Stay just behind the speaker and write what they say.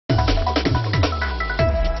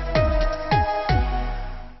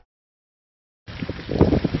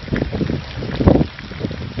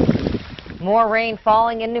More rain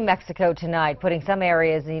falling in New Mexico tonight, putting some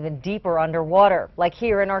areas even deeper underwater. Like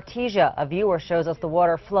here in Artesia, a viewer shows us the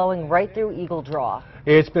water flowing right through Eagle Draw.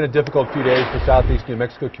 It's been a difficult few days for southeast New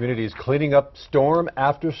Mexico communities, cleaning up storm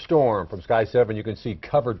after storm. From Sky 7, you can see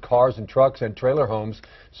covered cars and trucks and trailer homes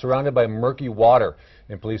surrounded by murky water.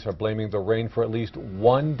 And police are blaming the rain for at least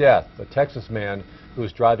one death, a Texas man who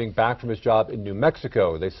was driving back from his job in New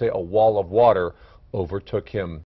Mexico. They say a wall of water overtook him.